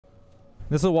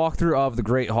This is a walkthrough of the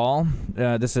Great Hall.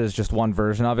 This is just one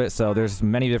version of it, so there's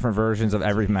many different versions of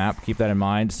every map. Keep that in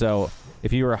mind. So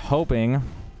if you were hoping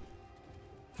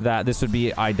that this would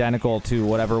be identical to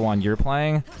whatever one you're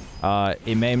playing,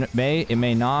 it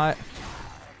may not.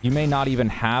 You may not even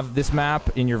have this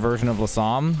map in your version of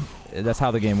Losmn. That's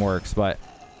how the game works, but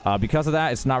because of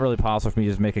that, it's not really possible for me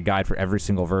to just make a guide for every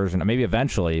single version. Maybe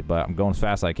eventually, but I'm going as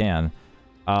fast as I can.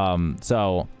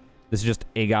 So this is just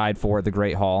a guide for the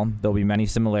Great Hall. There'll be many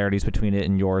similarities between it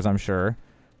and yours, I'm sure,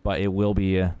 but it will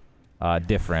be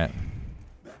different.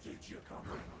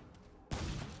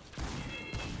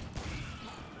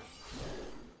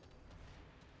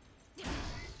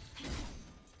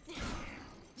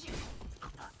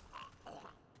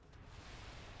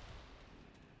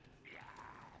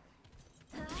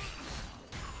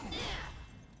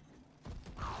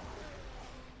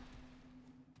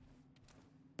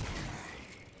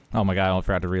 Oh my god, I almost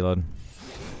forgot to reload.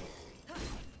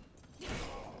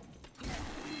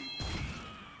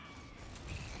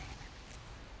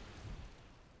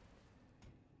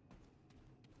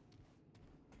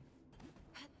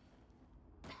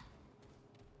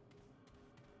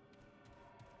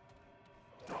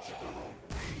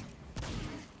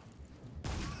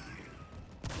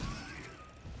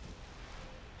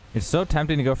 It's so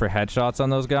tempting to go for headshots on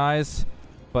those guys,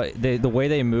 but the way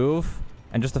they move,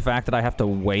 and just the fact that I have to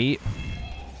wait.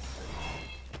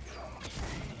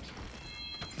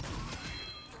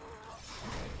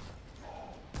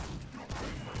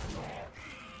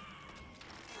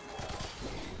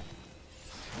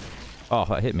 Oh,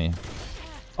 that hit me.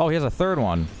 Oh, he has a third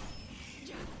one.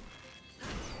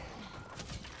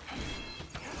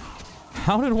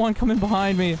 How did one come in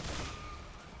behind me? I'm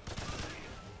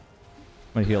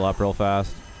gonna heal up real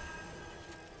fast.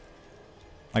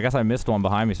 I guess I missed one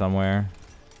behind me somewhere.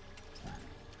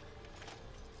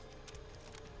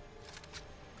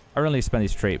 I really need to spend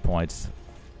these trait points.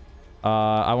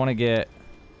 I want to get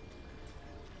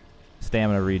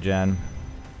stamina regen.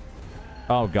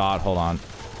 Oh god, hold on.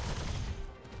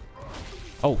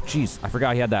 Oh jeez, I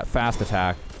forgot he had that fast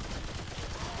attack.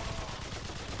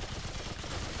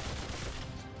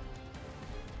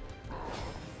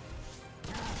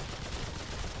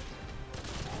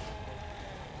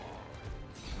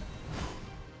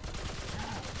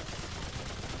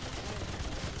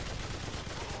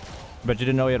 Bet you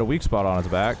didn't know he had a weak spot on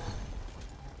his back.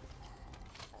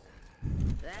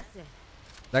 That's it.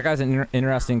 That guy's an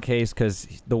interesting case because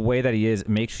the way that he is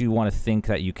makes you want to think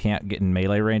that you can't get in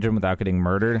melee range him without getting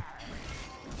murdered.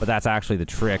 But that's actually the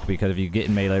trick, because if you get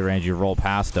in melee range, you roll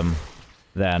past him,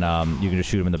 then you can just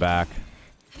shoot him in the back.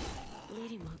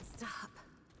 Bleeding won't stop.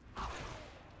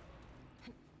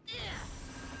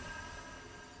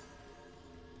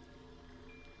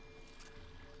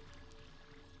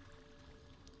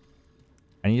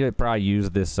 I need to probably use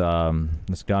this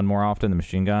this gun more often, the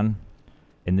machine gun,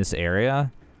 in this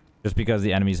area, just because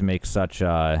the enemies make such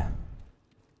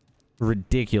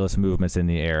ridiculous movements in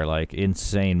the air, like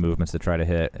insane movements to try to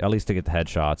hit, at least to get the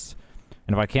headshots.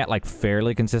 And if I can't like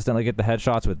fairly consistently get the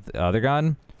headshots with the other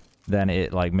gun, then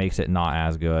it like makes it not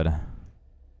as good.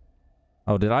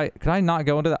 Oh, could I not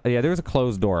go into that? Yeah, there was a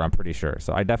closed door, I'm pretty sure,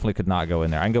 so I definitely could not go in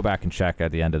there. I can go back and check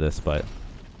at the end of this, but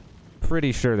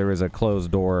pretty sure there was a closed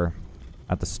door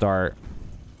at the start.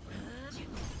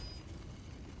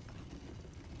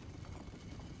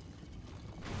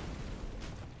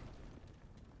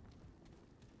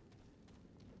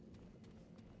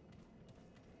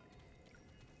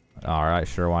 Alright,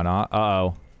 sure, why not?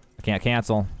 Uh-oh. I can't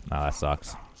cancel. Oh, that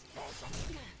sucks.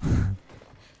 Alright,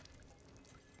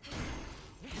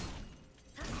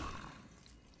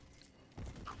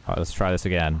 let's try this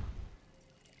again.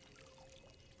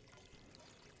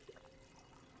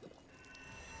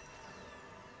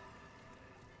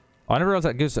 Oh, I never realized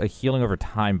that gives a healing over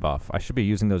time buff. I should be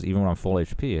using those even when I'm full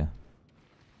HP. You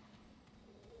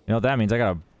know what that means? I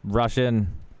gotta rush in,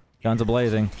 guns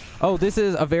a-blazing. Oh, this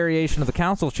is a variation of the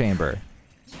council chamber.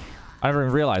 I never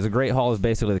even realized the Great Hall is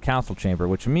basically the council chamber,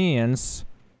 which means...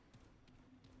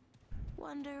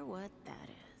 Wonder what that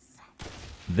is.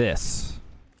 this.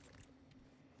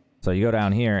 So you go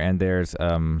down here and there's,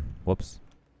 whoops.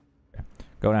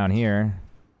 Go down here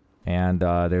and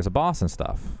there's a boss and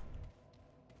stuff.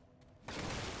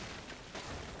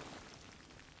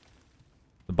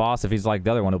 The boss, if he's like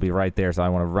the other one, will be right there. So I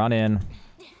want to run in,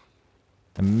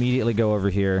 immediately go over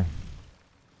here.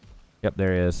 Yep,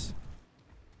 there he is.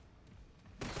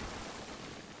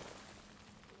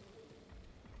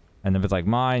 And if it's like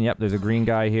mine, yep, there's a green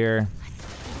guy here.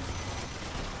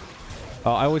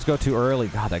 Oh, I always go too early.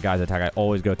 God, that guy's attack. I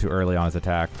always go too early on his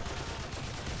attack.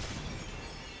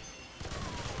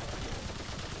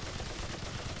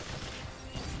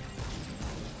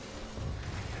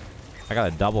 I got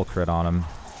a double crit on him.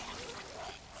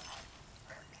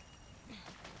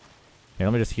 Here,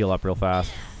 let me just heal up real fast.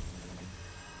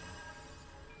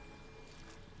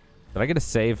 Did I get a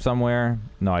save somewhere?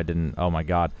 No, I didn't. Oh my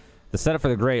god. The setup for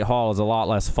the Great Hall is a lot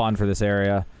less fun for this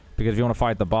area. Because if you want to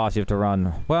fight the boss, you have to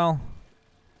run... Well,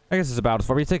 I guess it's about as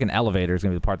far. But you take an elevator is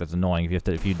going to be the part that's annoying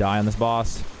if you die on this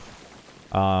boss.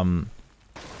 Hold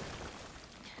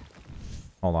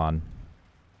on.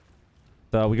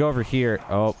 So we go over here.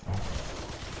 Oh.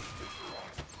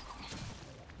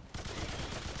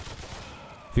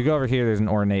 If you go over here, there's an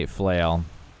ornate flail.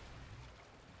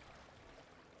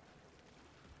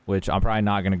 Which I'm probably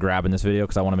not going to grab in this video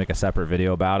because I want to make a separate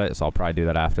video about it. So I'll probably do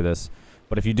that after this.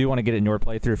 But if you do want to get it in your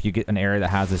playthrough, if you get an area that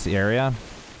has this area,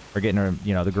 or getting a,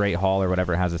 you know, the Great Hall or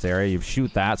whatever has this area, you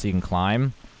shoot that so you can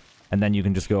climb. And then you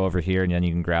can just go over here and then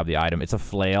you can grab the item. It's a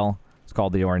flail. It's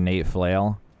called the ornate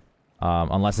flail.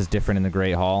 Unless it's different in the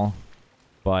Great Hall.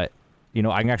 But, you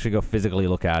know, I can actually go physically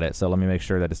look at it. So let me make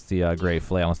sure that it's the Great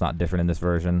Flail. It's not different in this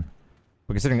version.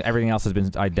 But considering everything else has been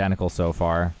identical so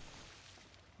far.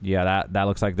 Yeah, that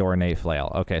looks like the ornate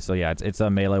flail. Okay, so yeah, it's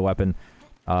a melee weapon.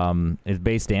 Its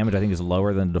base damage, I think, is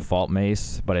lower than the default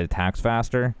mace. But it attacks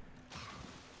faster.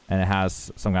 And it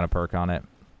has some kind of perk on it.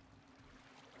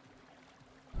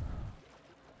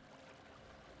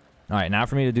 Alright, now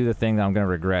for me to do the thing that I'm going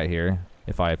to regret here.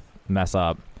 If I mess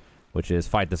up, which is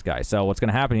fight this guy. So what's going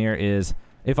to happen here is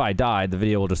if I died, the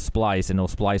video will just splice and it'll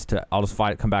splice to, I'll just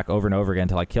come back over and over again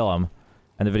until I kill him,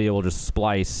 and the video will just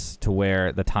splice to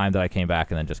where the time that I came back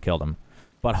and then just killed him.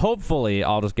 But hopefully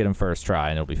I'll just get him first try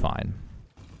and it'll be fine.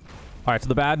 Alright, so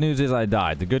the bad news is I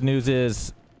died. The good news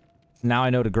is now I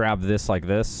know to grab this like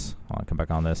this. Hold on, come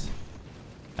back on this.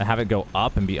 And have it go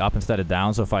up and be up instead of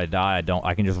down, so if I die,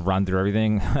 I can just run through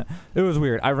everything. It was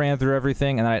weird. I ran through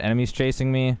everything, and then I had enemies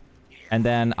chasing me, and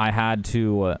then I had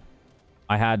to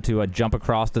jump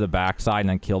across to the backside and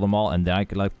then kill them all, and then I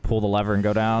could like pull the lever and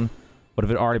go down. But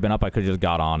if it had already been up, I could have just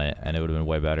got on it, and it would have been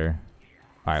way better.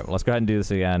 All right, well, let's go ahead and do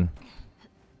this again.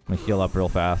 Let me heal up real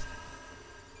fast.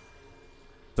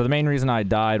 So the main reason I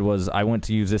died was I went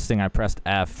to use this thing. I pressed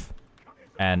F.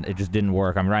 And it just didn't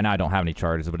work. I mean, right now I don't have any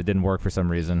charges, but it didn't work for some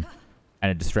reason.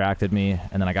 And it distracted me.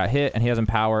 And then I got hit, and he has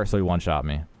Empower, so he one-shot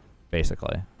me.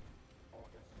 Basically.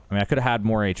 I mean, I could have had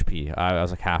more HP. I was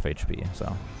like half HP,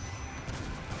 so.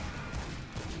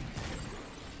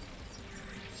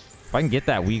 If I can get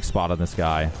that weak spot on this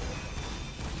guy.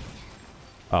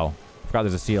 Oh, I forgot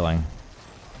there's a ceiling.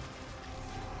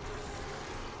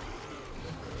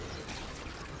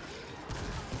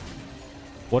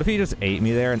 What if he just ate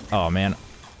me there? And, oh, man.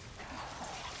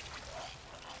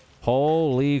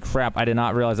 Holy crap, I did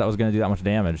not realize that was going to do that much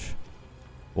damage.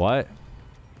 What?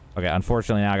 Okay,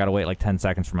 unfortunately now I gotta wait like 10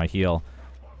 seconds for my heal.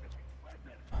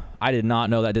 I did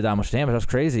not know that did that much damage. That's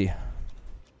crazy.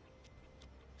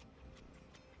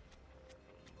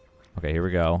 Okay, here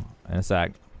we go. In a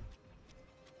sec.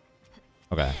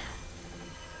 Okay.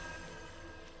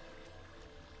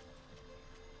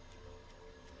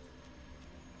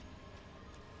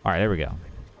 Alright, there we go.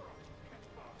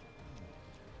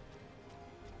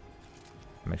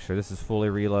 Make sure this is fully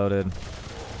reloaded.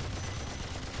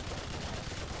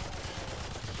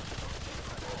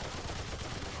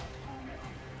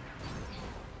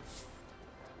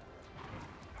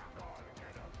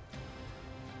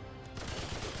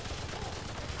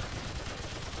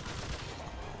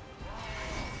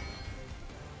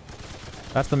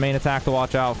 That's the main attack to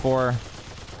watch out for,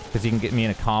 because he can get me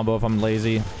in a combo if I'm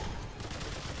lazy.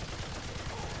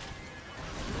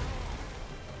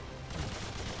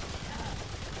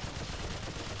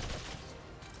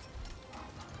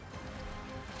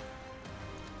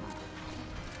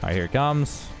 Alright, here it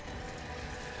comes.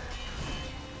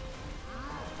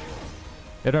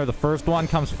 You know, the first one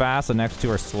comes fast, the next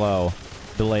two are slow.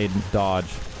 Delayed dodge.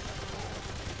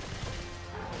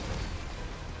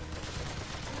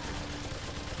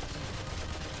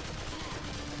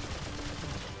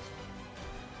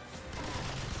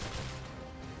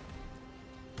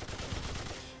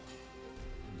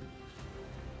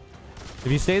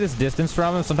 If you stay this distance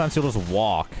from him, sometimes he'll just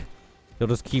walk. He'll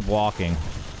just keep walking.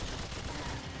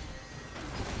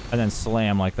 And then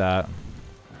slam like that.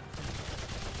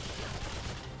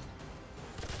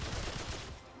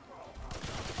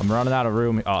 I'm running out of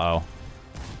room. Uh-oh.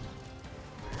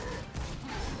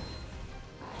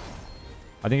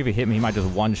 I think if he hit me, he might just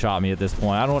one-shot me at this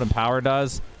point. I don't know what Empower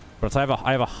does, but I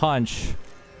have a hunch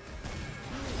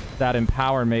that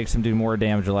Empower makes him do more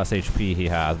damage or less HP he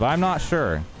has. But I'm not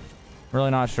sure.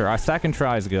 Really not sure. Our second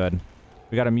try is good.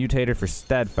 We got a mutator for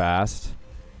Steadfast.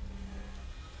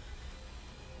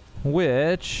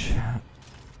 Which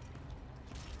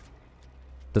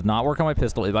Does not work on my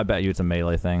pistol. I bet you it's a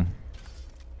melee thing.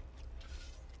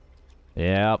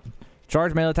 Yep.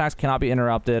 Charged melee attacks cannot be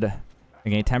interrupted.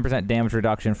 And gain 10% damage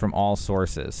reduction from all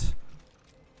sources.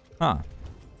 Huh.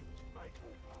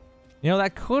 You know,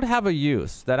 that could have a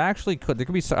use. That actually could. There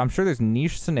could be... I'm sure there's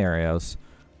niche scenarios.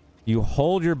 You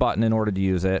hold your button in order to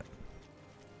use it.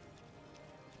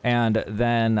 And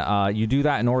then you do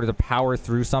that in order to power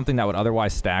through something that would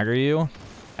otherwise stagger you.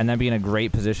 And then be in a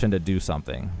great position to do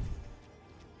something.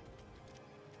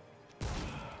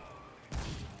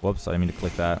 Whoops, I didn't mean to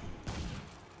click that.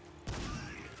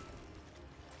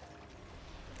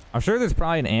 I'm sure there's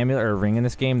probably an amulet or a ring in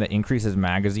this game that increases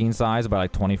magazine size by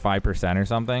like 25% or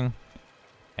something.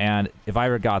 And if I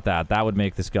ever got that, that would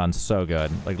make this gun so good.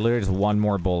 Like literally just one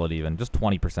more bullet even. Just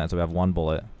 20%, so we have one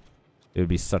bullet. It would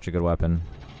be such a good weapon.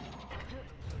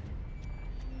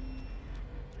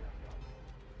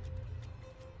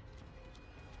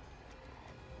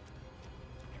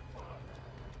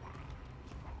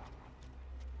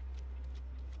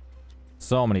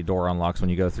 So many door unlocks when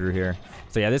you go through here.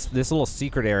 So yeah, this little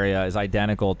secret area is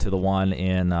identical to the one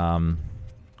in,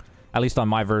 at least on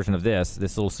my version of this.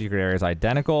 This little secret area is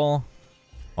identical.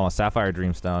 Oh, a Sapphire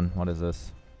Dreamstone. What is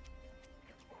this?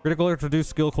 Critical reduce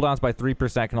skill cooldowns by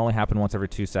 3%. Can only happen once every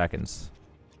 2 seconds.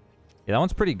 Yeah, that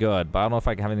one's pretty good, but I don't know if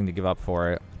I can have anything to give up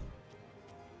for it.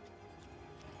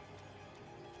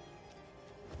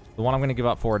 The one I'm going to give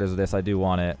up for it is this. I do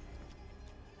want it.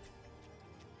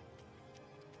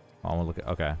 Oh, I'm gonna look at...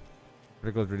 Okay.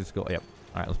 Critical reduce skill. Yep.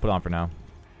 Alright, let's put it on for now.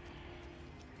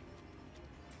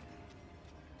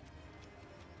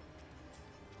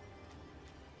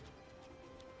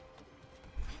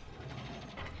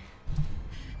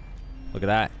 Look at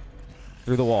that.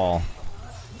 Through the wall.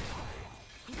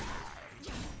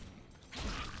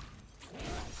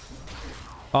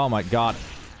 Oh my god.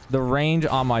 The range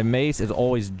on my mace is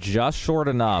always just short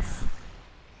enough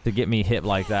to get me hit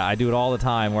like that. I do it all the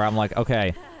time where I'm like,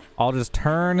 okay, I'll just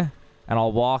turn and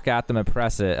I'll walk at them and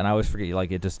press it, and I always forget,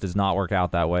 like, it just does not work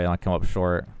out that way and I come up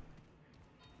short.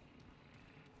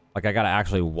 Like, I gotta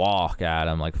actually walk at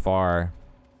them, like, far.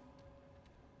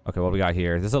 Okay, what do we got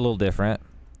here? This is a little different.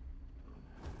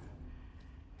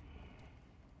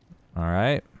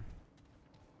 Alright.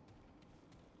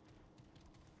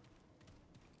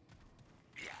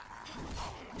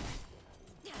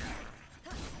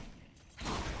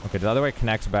 Okay, the other way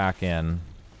connects back in.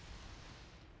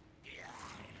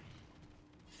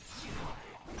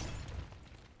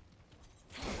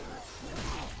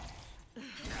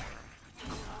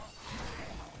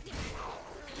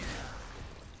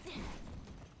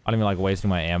 I don't even like wasting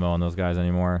my ammo on those guys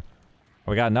anymore.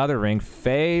 We got another ring.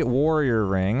 Fey Warrior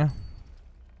Ring.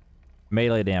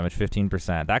 Melee damage,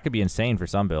 15%. That could be insane for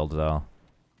some builds, though.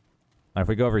 Now, if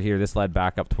we go over here, this led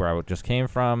back up to where I just came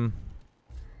from.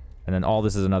 And then all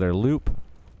this is another loop.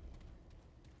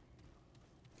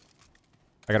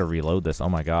 I gotta reload this. Oh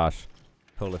my gosh.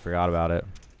 Totally forgot about it.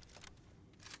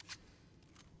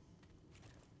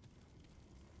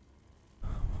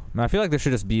 Man, I feel like there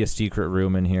should just be a secret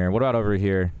room in here. What about over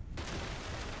here?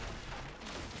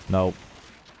 Nope.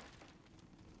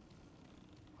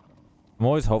 I'm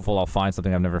always hopeful I'll find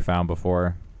something I've never found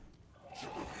before.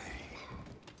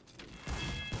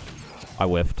 I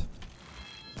whiffed.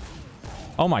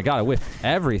 Oh my god, I whiffed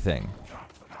everything.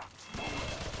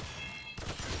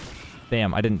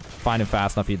 Damn, I didn't find him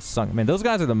fast enough. He'd sunk. Man, those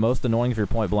guys are the most annoying if you're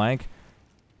point blank.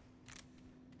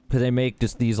 Because they make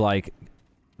just these, like...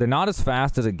 They're not as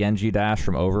fast as a Genji dash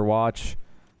from Overwatch.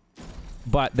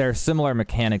 But they're a similar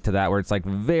mechanic to that, where it's like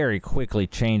very quickly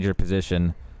change your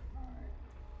position.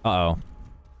 Uh-oh.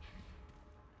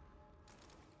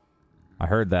 I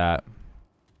heard that.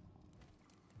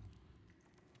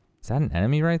 Is that an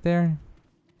enemy right there?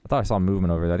 I thought I saw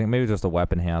movement over there. I think maybe it was just a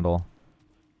weapon handle.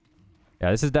 Yeah,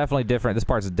 this is definitely different. This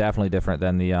part is definitely different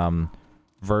than the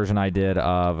version I did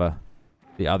of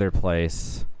the other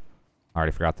place. I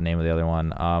already forgot the name of the other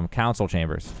one. Council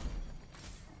Chambers.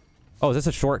 Oh, is this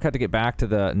a shortcut to get back to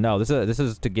the... No, this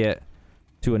is to get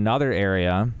to another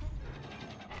area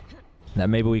that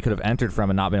maybe we could have entered from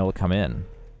and not been able to come in.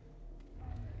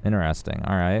 Interesting.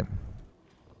 All right.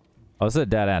 Oh, this is a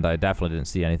dead end. I definitely didn't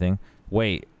see anything.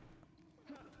 Wait.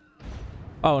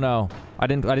 Oh no, I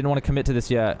didn't want to commit to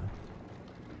this yet.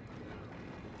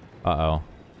 Uh-oh.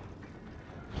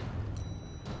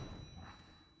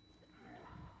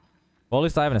 Well, at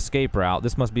least I have an escape route.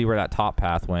 This must be where that top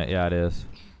path went. Yeah, it is.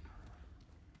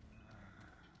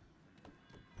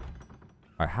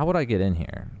 Alright, how would I get in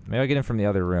here? Maybe I get in from the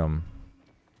other room.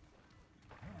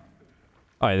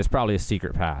 Oh, yeah, there's probably a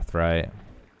secret path, right?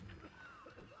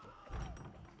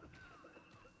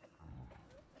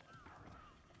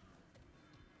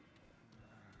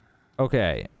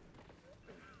 Okay.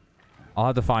 I'll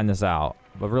have to find this out.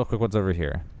 But real quick, what's over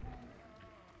here?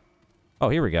 Oh,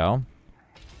 here we go.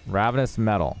 Ravenous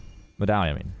metal.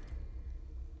 Medallion, I mean.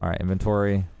 Alright,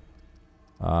 inventory.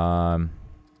 There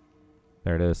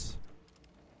it is.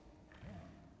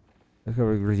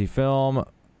 Discover greasy film.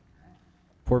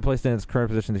 Port placed in its current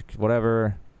position,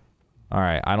 whatever.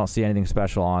 Alright, I don't see anything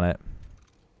special on it.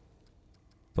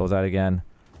 So what was that again?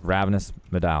 Ravenous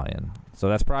medallion. So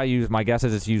that's probably used, my guess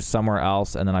is it's used somewhere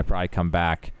else, and then I probably come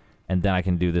back, and then I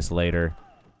can do this later.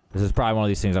 This is probably one of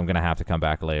these things I'm going to have to come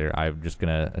back later. I'm just going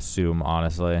to assume,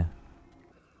 honestly.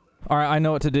 Alright, I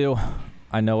know what to do.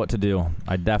 I know what to do.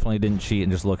 I definitely didn't cheat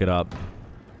and just look it up.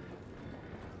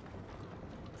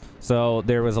 So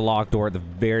there was a locked door at the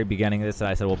very beginning of this that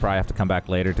I said we'll probably have to come back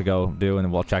later to go do, and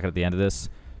then we'll check it at the end of this.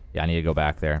 Yeah, I need to go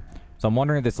back there. So I'm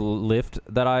wondering if this lift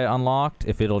that I unlocked,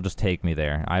 if it'll just take me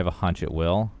there. I have a hunch it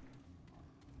will.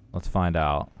 Let's find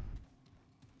out.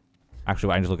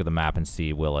 Actually, I can just look at the map and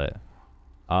see, will it?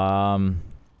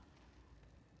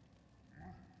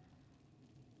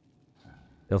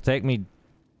 It'll take me...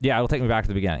 Yeah, it'll take me back to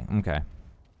the beginning. Okay.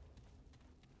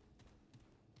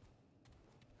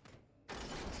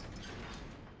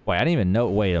 Wait, I didn't even know...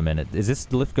 Wait a minute. Does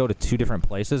this lift go to 2 different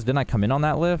places? Didn't I come in on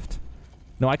that lift?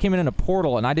 No, I came in a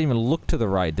portal, and I didn't even look to the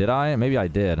right, did I? Maybe I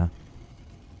did.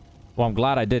 Well, I'm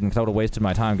glad I didn't, because I would have wasted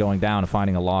my time going down and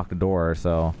finding a locked door,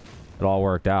 so... It all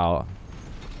worked out.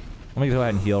 Let me go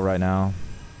ahead and heal right now.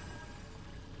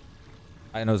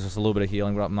 I know it's just a little bit of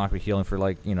healing, but I'm not going to be healing for,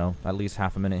 like, you know, at least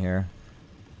half a minute here.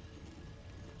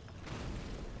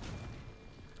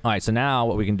 Alright, so now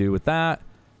what we can do with that,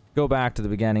 go back to the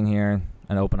beginning here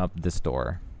and open up this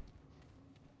door.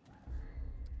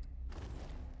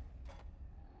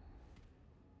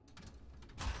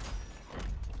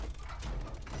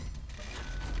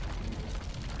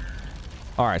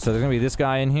 Alright, so there's going to be this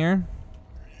guy in here.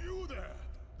 You there.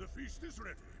 The feast is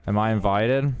ready. Am I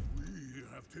invited? We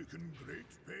have taken great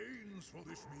pains for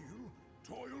this meal.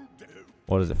 Toiled down.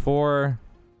 What is it for?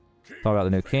 Talk about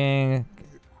the new king.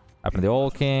 Happened to the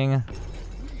old king.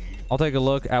 I'll take a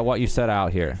look at what you set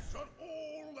out here.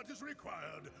 All that is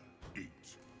required. Eat.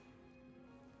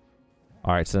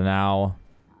 Alright, so now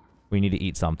we need to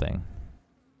eat something.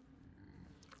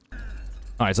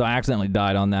 Alright, so I accidentally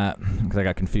died on that because I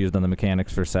got confused on the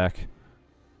mechanics for a sec.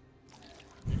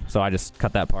 So I just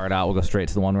cut that part out. We'll go straight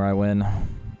to the one where I win.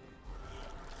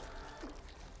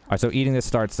 Alright, so eating this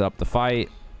starts up the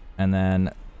fight, and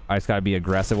then I just gotta be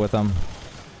aggressive with them.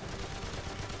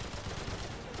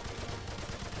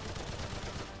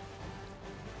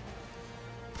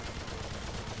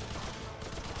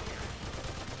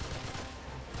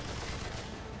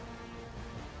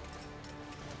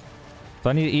 So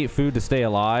I need to eat food to stay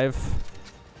alive,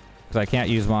 because I can't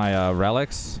use my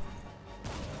relics.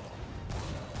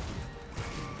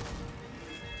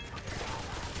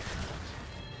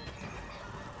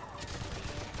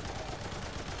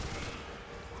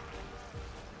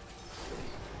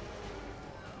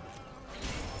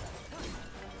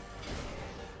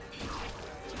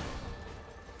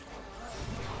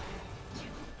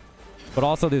 But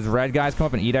also these red guys come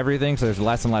up and eat everything, so there's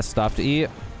less and less stuff to eat.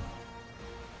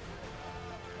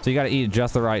 So you gotta eat at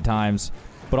just the right times.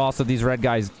 But also these red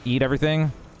guys eat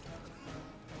everything.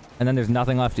 And then there's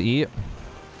nothing left to eat.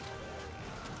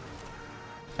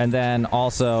 And then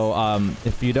also,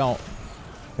 if you don't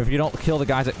kill the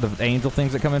guys, the angel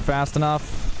things that come in fast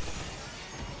enough,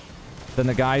 then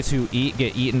the guys who eat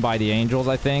get eaten by the angels,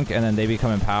 I think, and then they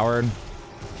become empowered.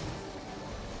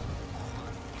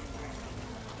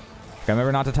 Okay,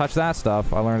 remember not to touch that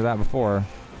stuff. I learned that before.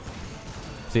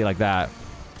 See, like that.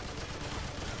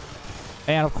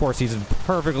 And of course, he's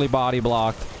perfectly body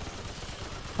blocked.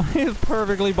 He's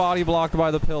perfectly body blocked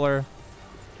by the pillar.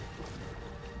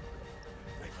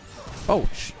 Oh,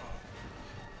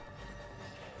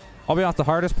 I'll be honest, the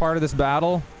hardest part of this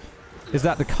battle is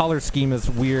that the color scheme is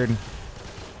weird.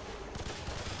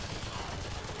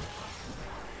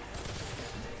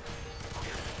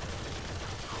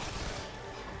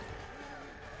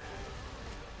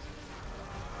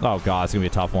 Oh god, it's gonna be a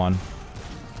tough one.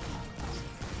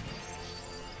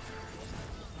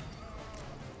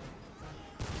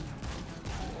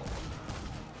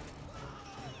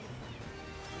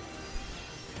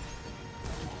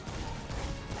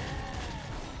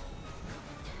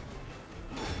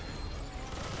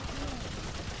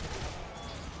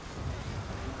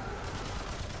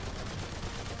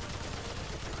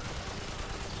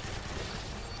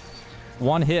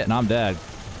 One hit and I'm dead.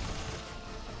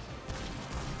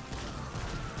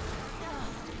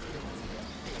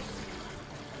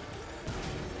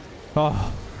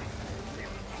 Oh.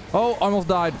 Oh, almost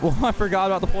died. Well, I forgot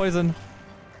about the poison.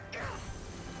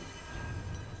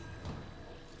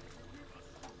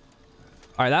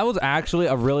 All right, that was actually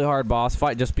a really hard boss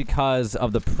fight just because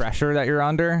of the pressure that you're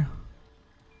under.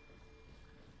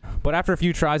 But after a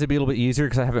few tries, it'd be a little bit easier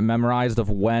because I have it memorized of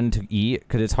when to eat,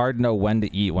 because it's hard to know when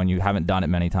to eat when you haven't done it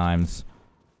many times.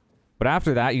 But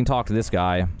after that, you can talk to this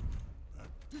guy.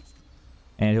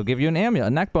 And he'll give you an amulet,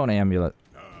 a neckbone amulet.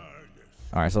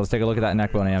 Alright, so let's take a look at that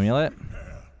neckbone amulet.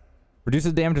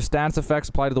 Reduces damage of status effects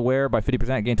applied to the wearer by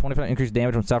 50%. Gain 20% increased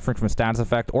damage when suffering from a status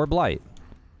effect or blight.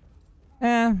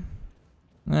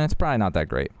 It's probably not that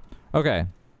great. Okay.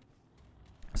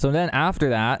 So then after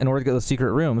that, in order to get those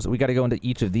secret rooms, we got to go into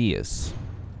each of these.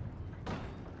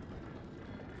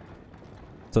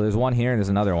 So there's one here and there's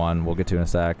another one we'll get to in a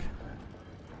sec.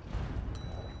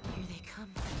 Here they come.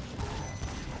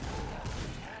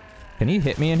 Can he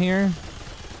hit me in here?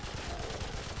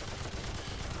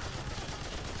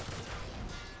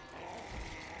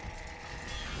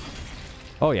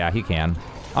 Oh yeah, he can.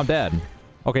 I'm dead.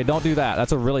 Okay, don't do that.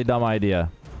 That's a really dumb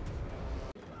idea.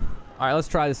 Alright, let's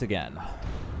try this again.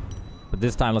 But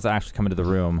this time, let's actually come into the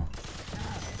room.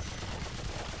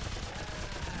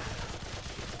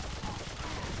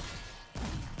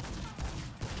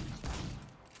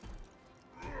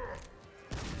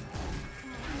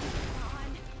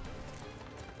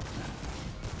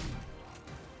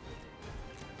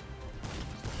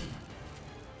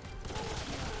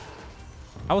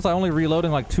 How was I only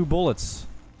reloading like 2 bullets?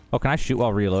 Oh, can I shoot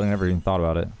while reloading? I never even thought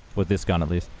about it. With this gun, at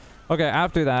least. Okay,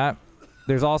 after that,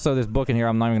 there's also this book in here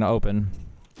I'm not even going to open.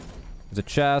 There's a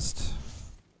chest.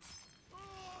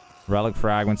 Relic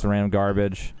fragments and random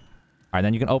garbage. Alright,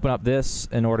 then you can open up this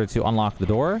in order to unlock the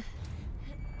door.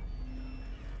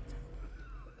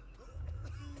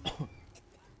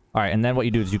 Alright, and then what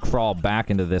you do is you crawl back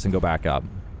into this and go back up.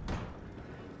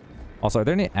 Also, are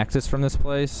there any exits from this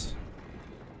place?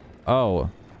 Oh.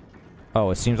 Oh,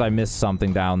 it seems I missed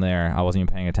something down there. I wasn't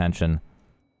even paying attention.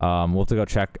 We'll have to go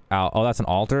check out. Oh, that's an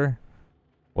altar?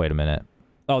 Wait a minute.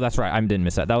 Oh, that's right. I didn't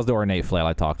miss that. That was the ornate flail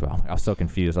I talked about. I was so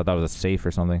confused. I thought it was a safe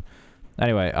or something.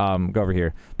 Anyway, go over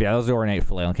here. But yeah, that was the ornate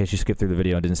flail, in case you skipped through the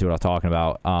video and didn't see what I was talking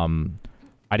about.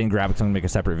 I didn't grab it because I'm going to make a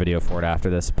separate video for it after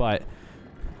this. But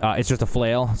it's just a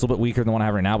flail. It's a little bit weaker than the one I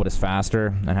have right now, but it's faster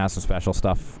and has some special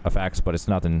stuff effects, but it's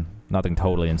nothing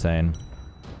totally insane.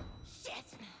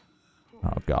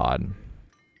 Oh, God.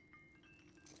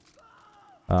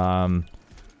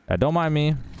 Yeah, don't mind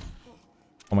me.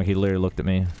 Oh my, he literally looked at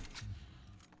me.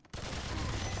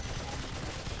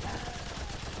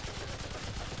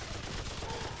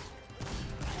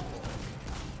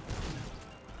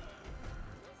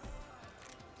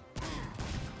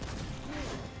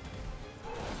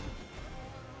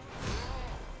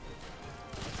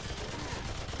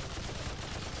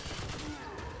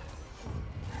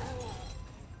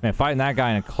 Man, fighting that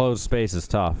guy in a closed space is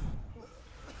tough.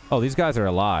 Oh, these guys are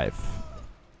alive.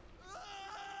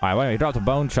 Alright, wait, he dropped a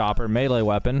bone chopper, melee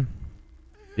weapon.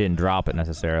 Didn't drop it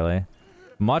necessarily.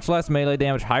 Much less melee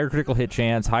damage, higher critical hit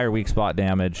chance, higher weak spot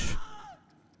damage.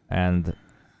 And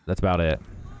that's about it.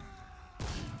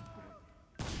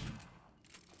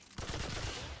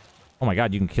 Oh my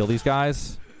god, you can kill these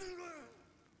guys?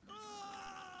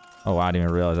 Oh wow, I didn't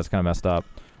even realize that's kind of messed up.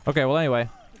 Okay, well anyway.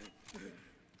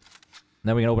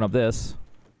 Then we can open up this.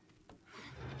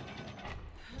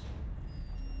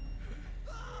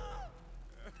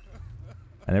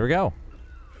 And there we go.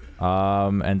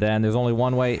 And then there's only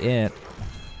one way in.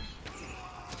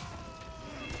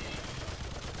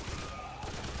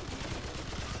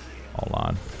 Hold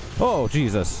on. Oh,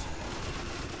 Jesus.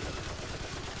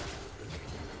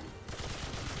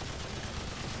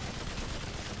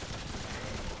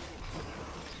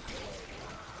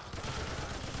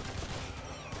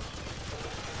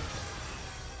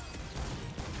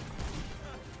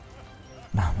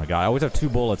 Oh my god, I always have 2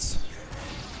 bullets.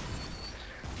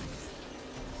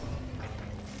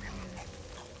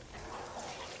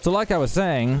 So like I was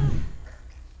saying,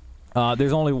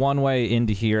 there's only one way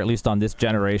into here, at least on this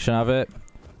generation of it.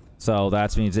 So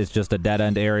that means it's just a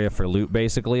dead-end area for loot,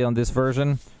 basically, on this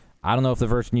version. I don't know if the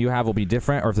version you have will be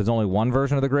different, or if there's only one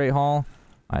version of the Great Hall.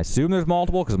 I assume there's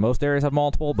multiple, because most areas have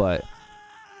multiple, but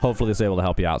hopefully this is able to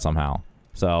help you out somehow.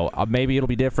 So maybe it'll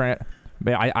be different.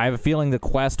 I have a feeling the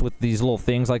quest with these little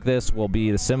things like this will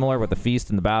be similar with the feast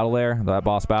and the battle there, that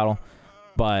boss battle.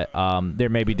 But there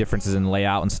may be differences in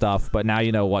layout and stuff. But now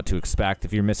you know what to expect.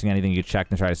 If you're missing anything, you can check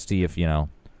and try to see if, you know,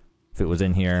 if it was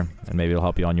in here. And maybe it'll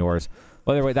help you on yours.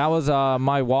 But anyway, that was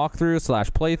my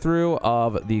walkthrough / playthrough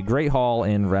of the Great Hall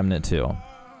in Remnant 2.